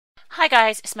Hi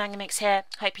guys, it's Minx here.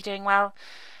 Hope you're doing well.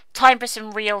 Time for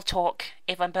some real talk,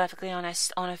 if I'm perfectly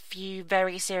honest, on a few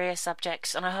very serious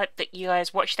subjects, and I hope that you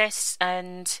guys watch this,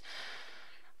 and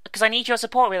because I need your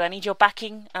support really, I need your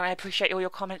backing, and I appreciate all your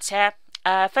comments here.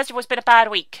 First of all, it's been a bad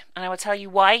week, and I will tell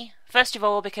you why. First of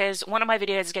all, because one of my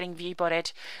videos is getting view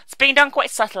botted. It's being done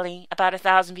quite subtly, about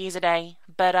 1,000 views a day,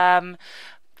 but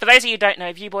for those of you who don't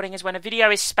know, viewboarding is when a video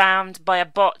is spammed by a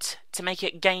bot to make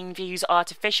it gain views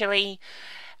artificially.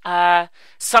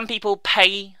 Some people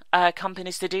pay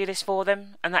companies to do this for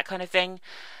them and that kind of thing,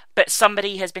 but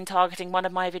somebody has been targeting one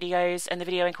of my videos and the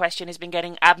video in question has been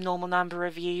getting abnormal number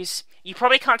of views. You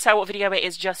probably can't tell what video it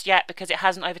is just yet because it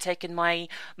hasn't overtaken my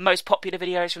most popular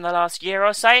videos from the last year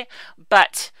or so,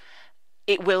 but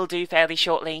it will do fairly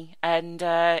shortly, and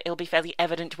it'll be fairly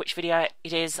evident which video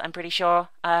it is, I'm pretty sure.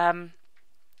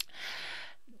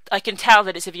 I can tell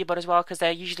that it's a view bot as well because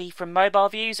they're usually from mobile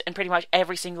views, and pretty much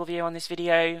every single view on this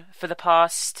video for the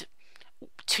past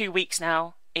 2 weeks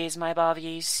now is mobile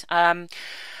views.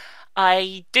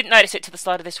 I didn't notice it to the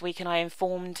start of this week, and I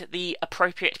informed the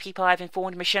appropriate people. I've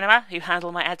informed Machinima, who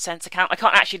handle my AdSense account. I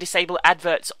can't actually disable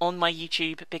adverts on my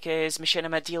YouTube because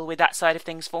Machinima deal with that side of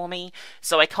things for me,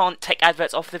 so I can't take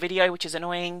adverts off the video, which is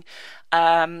annoying.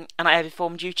 And I have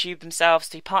informed YouTube themselves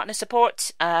through partner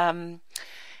support.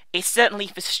 It's certainly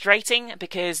frustrating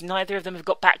because neither of them have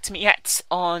got back to me yet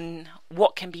on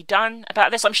what can be done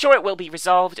about this. I'm sure it will be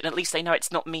resolved, and at least they know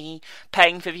it's not me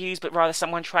paying for views, but rather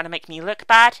someone trying to make me look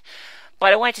bad.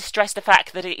 But I wanted to stress the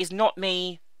fact that it is not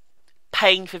me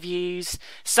paying for views.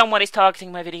 Someone is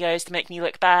targeting my videos to make me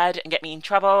look bad and get me in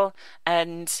trouble,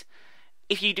 and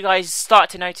if you guys start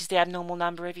to notice the abnormal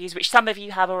number of views, which some of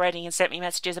you have already and sent me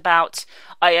messages about,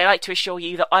 I like to assure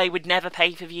you that I would never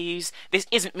pay for views. This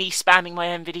isn't me spamming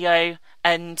my own video,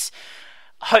 and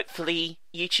hopefully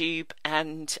YouTube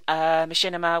and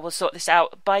Machinima will sort this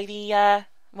out by the,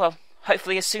 well,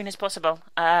 hopefully as soon as possible.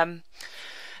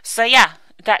 So yeah,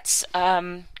 that's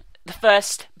the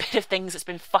first bit of things that's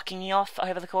been fucking me off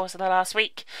over the course of the last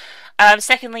week.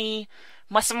 Secondly,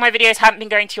 some of my videos haven't been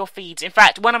going to your feeds. In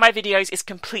fact, one of my videos is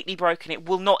completely broken. It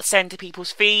will not send to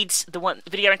people's feeds. The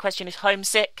video in question is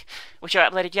Homesick, which I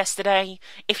uploaded yesterday.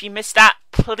 If you missed that,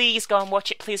 please go and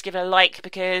watch it. Please give it a like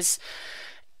because,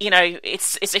 you know,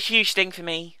 it's a huge thing for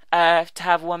me to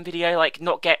have one video like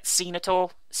not get seen at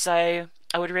all. So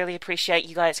I would really appreciate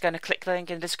you guys going to click the link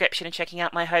in the description and checking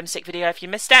out my Homesick video if you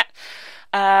missed it.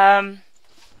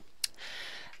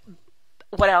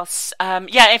 What else?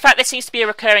 Yeah, in fact, this seems to be a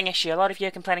recurring issue. A lot of you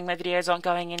are complaining my videos aren't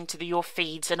going into your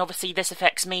feeds, and obviously this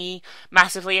affects me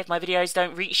massively if my videos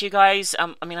don't reach you guys.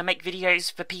 I mean, I make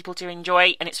videos for people to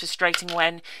enjoy, and it's frustrating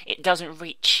when it doesn't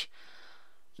reach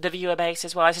the viewer base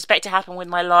as well. I suspect it happened with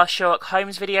my last Sherlock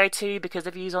Holmes video too, because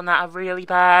the views on that are really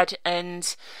bad,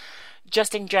 and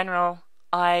just in general,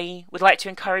 I would like to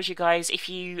encourage you guys, if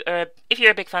you're a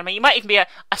big fan of me, you might even be a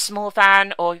small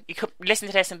fan, or you could listen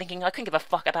to this and thinking, I couldn't give a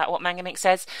fuck about what Minx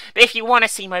says, but if you want to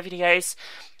see my videos,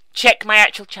 check my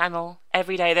actual channel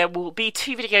every day. There will be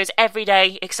 2 videos every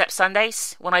day except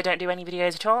Sundays, when I don't do any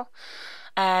videos at all.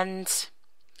 And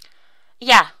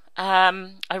yeah,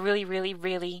 I really, really,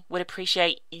 really would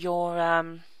appreciate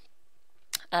your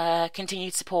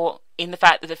continued support in the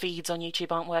fact that the feeds on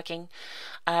YouTube aren't working.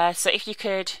 So if you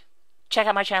could check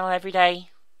out my channel every day.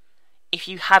 If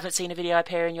you haven't seen a video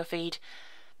appear in your feed,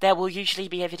 there will usually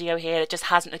be a video here that just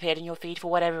hasn't appeared in your feed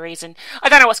for whatever reason. I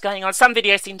don't know what's going on. Some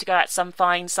videos seem to go out, some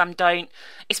fine, some don't.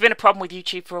 It's been a problem with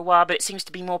YouTube for a while, but it seems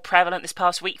to be more prevalent this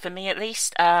past week for me at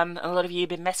least. A lot of you have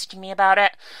been messaging me about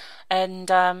it. And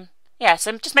yeah,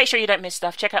 so just make sure you don't miss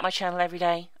stuff. Check out my channel every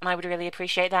day, and I would really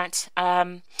appreciate that.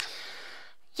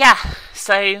 Yeah,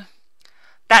 so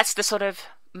that's the sort of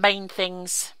main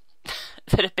things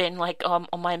that have been like on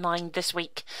my mind this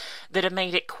week that have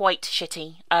made it quite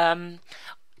shitty.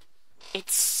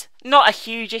 It's not a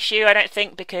huge issue, I don't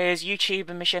think, because YouTube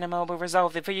and Machinima will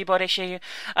resolve the viewbot issue,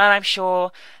 and I'm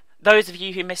sure those of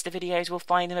you who missed the videos will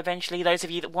find them eventually, those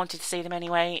of you that wanted to see them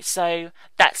anyway, so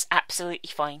that's absolutely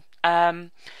fine.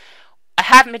 I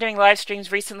haven't been doing live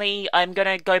streams recently. I'm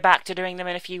going to go back to doing them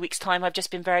in a few weeks' time. I've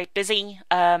just been very busy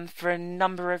for a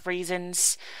number of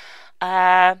reasons.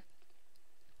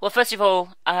 Well, first of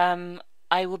all,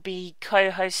 I will be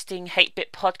co-hosting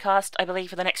 8-Bit Podcast, I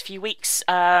believe, for the next few weeks.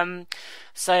 So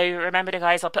remember,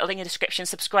 guys, I'll put a link in the description.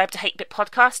 Subscribe to 8-Bit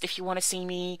Podcast if you want to see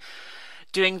me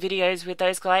doing videos with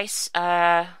those guys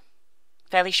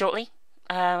fairly shortly.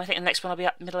 I think the next one will be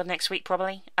up middle of next week,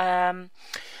 probably.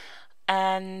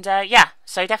 And yeah,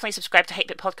 so definitely subscribe to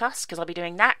 8-Bit Podcast because I'll be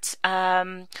doing that.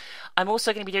 I'm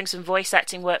also going to be doing some voice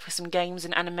acting work for some games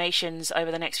and animations over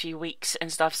the next few weeks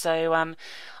and stuff. So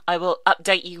I will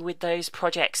update you with those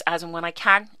projects as and when I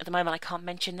can. At the moment, I can't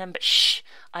mention them, but shh,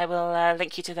 I will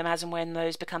link you to them as and when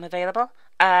those become available.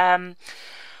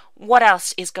 What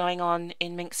else is going on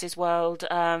in Minx's world?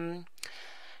 Yeah,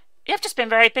 I've just been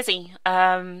very busy.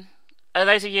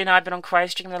 Those of you know I've been on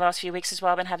CryoStream the last few weeks as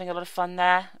well. I've been having a lot of fun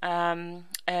there, yeah,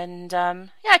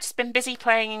 just been busy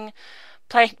playing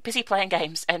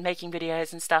games and making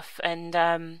videos and stuff. And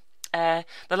the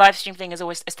live stream thing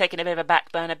has taken a bit of a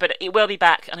back burner, but it will be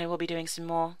back, and I will be doing some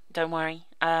more. Don't worry.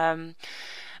 But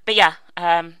yeah,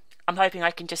 I'm hoping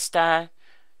I can just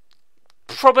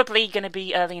probably going to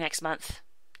be early next month,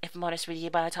 if I'm honest with you,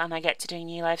 by the time I get to doing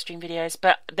new live stream videos.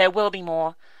 But there will be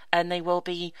more, and they will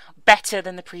be better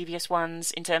than the previous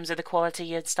ones in terms of the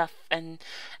quality and stuff and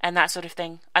that sort of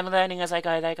thing. I'm learning as I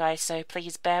go though, guys, so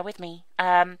please bear with me.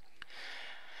 Collaborations,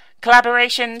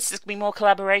 there's going to be more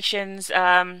collaborations.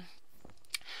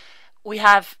 We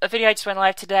have a video just went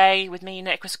live today with me,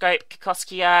 Necroscope,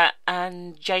 Kikoskia,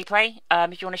 and JPlay.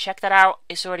 If you want to check that out,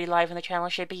 it's already live on the channel.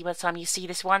 It should be by the time you see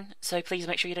this one. So please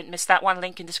make sure you don't miss that one.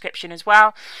 Link in description as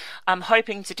well. I'm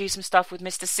hoping to do some stuff with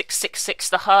Mr. 666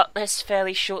 the Heartless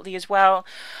fairly shortly as well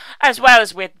as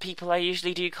with people I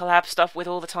usually do collab stuff with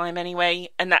all the time anyway,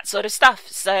 and that sort of stuff.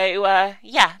 So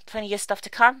yeah, plenty of stuff to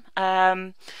come.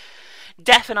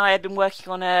 Def and I have been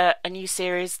working on a new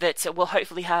series that will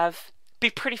hopefully be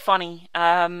pretty funny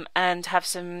and have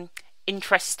some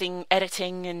interesting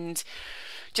editing and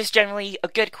just generally a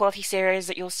good quality series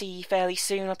that you'll see fairly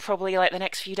soon, or probably like the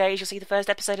next few days you'll see the first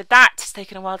episode of that. It's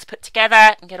taken a while to put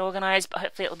together and get organised, but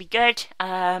hopefully it'll be good.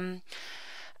 And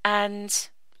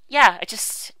yeah,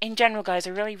 in general, guys, I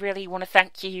really want to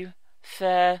thank you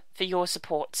for your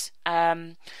support.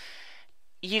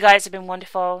 You guys have been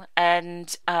wonderful,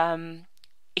 and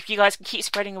if you guys can keep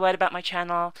spreading the word about my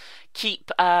channel,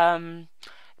 keep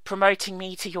promoting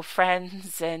me to your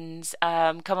friends, and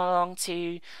come along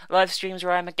to live streams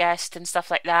where I'm a guest and stuff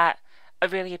like that, I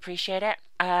really appreciate it.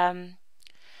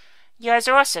 You guys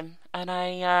are awesome, and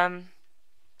I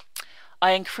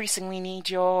increasingly need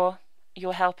your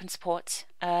help and support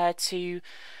to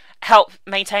help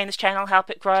maintain this channel,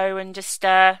 help it grow, and just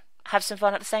have some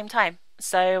fun at the same time.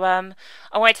 So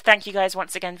I wanted to thank you guys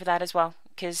once again for that as well,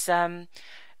 because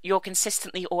you're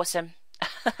consistently awesome.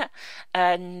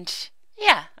 And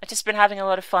yeah, I've just been having a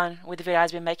lot of fun with the videos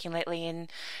I've been making lately,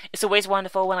 and it's always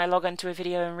wonderful when I log onto a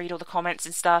video and read all the comments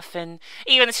and stuff, and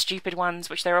even the stupid ones,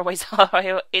 which there always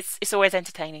are. It's always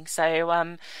entertaining.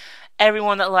 So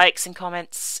everyone that likes and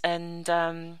comments and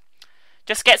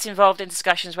just gets involved in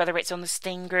discussions, whether it's on the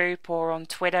Steam group or on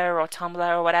Twitter or Tumblr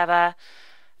or whatever,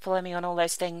 follow me on all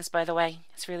those things, by the way.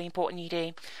 It's really important you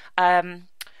do.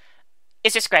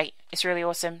 It's just great. It's really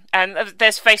awesome. And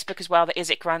there's Facebook as well that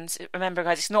Izik runs. Remember,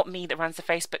 guys, it's not me that runs the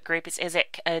Facebook group. It's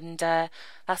Izik, and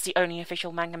that's the only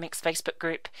official Manga Minx Facebook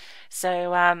group.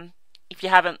 So if you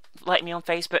haven't liked me on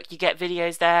Facebook, you get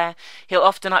videos there. He'll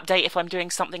often update if I'm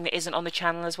doing something that isn't on the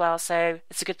channel as well. So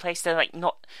it's a good place to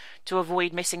not to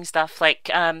avoid missing stuff. Like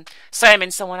say I'm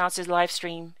in someone else's live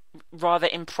stream, rather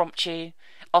impromptu.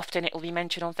 Often it will be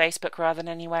mentioned on Facebook rather than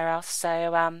anywhere else.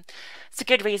 So it's a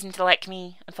good reason to like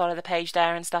me and follow the page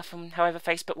there and stuff, and however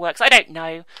Facebook works. I don't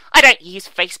know. I don't use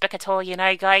Facebook at all,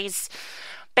 guys.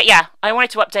 But yeah, I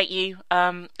wanted to update you,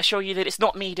 assure you that it's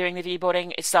not me doing the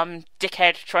viewboarding. It's some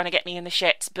dickhead trying to get me in the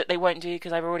shit, but they won't do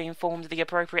because I've already informed the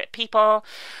appropriate people.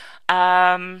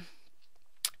 And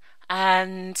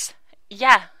yeah,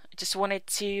 I just wanted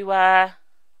to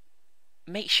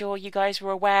make sure you guys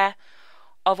were aware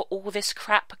of all this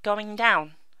crap going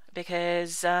down,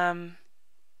 because yeah.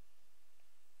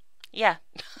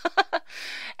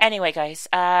 Anyway, guys,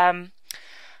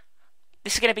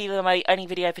 this is going to be my only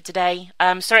video for today.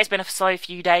 Sorry it's been a slow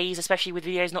few days, especially with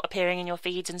videos not appearing in your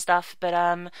feeds and stuff, but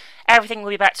everything will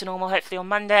be back to normal hopefully on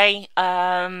Monday.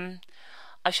 I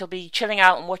shall be chilling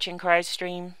out and watching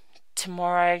CryoStream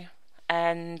tomorrow,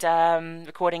 and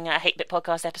recording a 8-Bit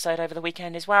podcast episode over the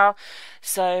weekend as well.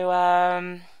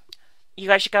 So you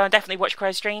guys should go and definitely watch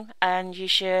CryoStream, and you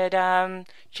should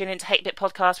tune into 8-Bit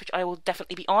podcast, which I will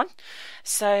definitely be on.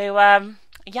 So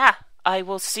yeah, I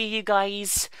will see you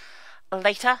guys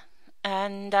later,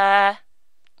 and bye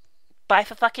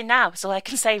for fucking now. That's all I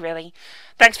can say, really.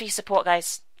 Thanks for your support,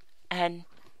 guys, and